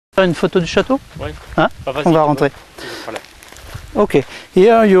Une photo du château? Oui. Hein? On va rentrer. Voilà. Okay,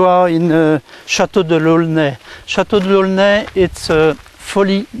 here you are in Château de l'Aulnay. Château de l'Aulnay, it's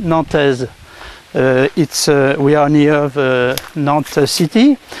Folie Nantaise. We are near the Nantes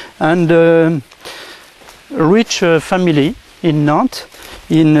city, and rich family in Nantes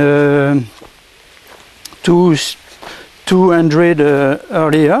in 200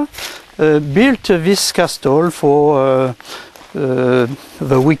 earlier built this castle for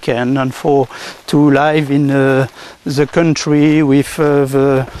the weekend and to live in the country with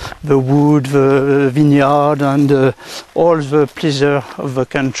the wood, the vineyard, and all the pleasure of the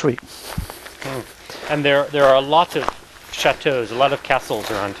country. And there are a lot of chateaux, a lot of castles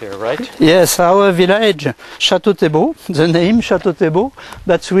around here, right? Yes, our village, Château-Thébault, the name Château-Thébault,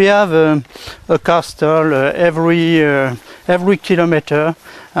 but we have a castle every kilometer,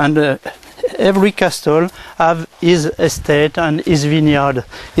 and every castle have his estate and his vineyard.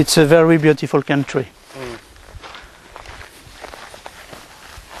 It's a very beautiful country.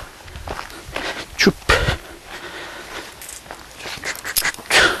 Choup.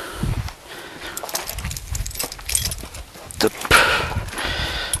 Top.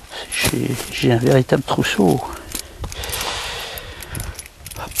 J'ai un véritable trousseau.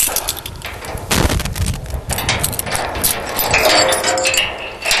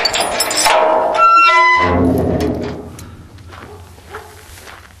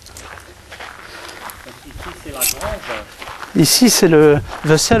 Ici c'est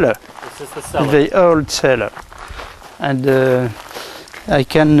the cellar, the old cellar, and I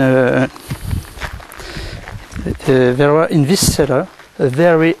can there are in this cellar a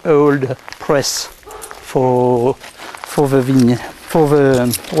very old press for the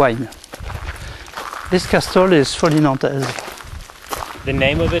wine. This castle is Folie Nantaise. The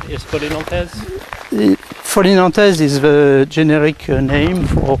name of it is Folie Nantaise? Folie Nantaise is the generic name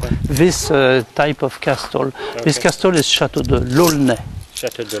for this type of castle. Okay. This castle is Château de l'Aulnay.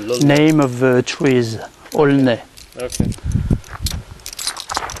 Château de l'Aulnay. Name of the trees, Aulnay. Okay.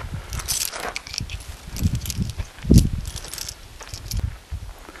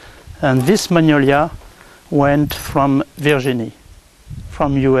 And this magnolia went from Virginia,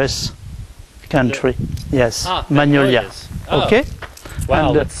 from US country. Yes, magnolia. Oh. Okay.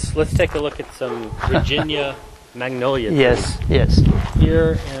 Wow, let's take a look at some Virginia magnolia. Yes, yes.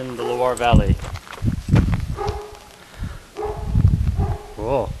 Here in the Loire Valley.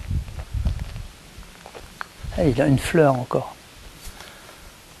 Whoa. Hey, il a une fleur encore.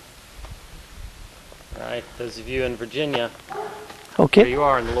 All right, those of you in Virginia, Okay. here you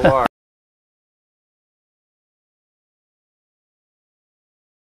are in the Loire.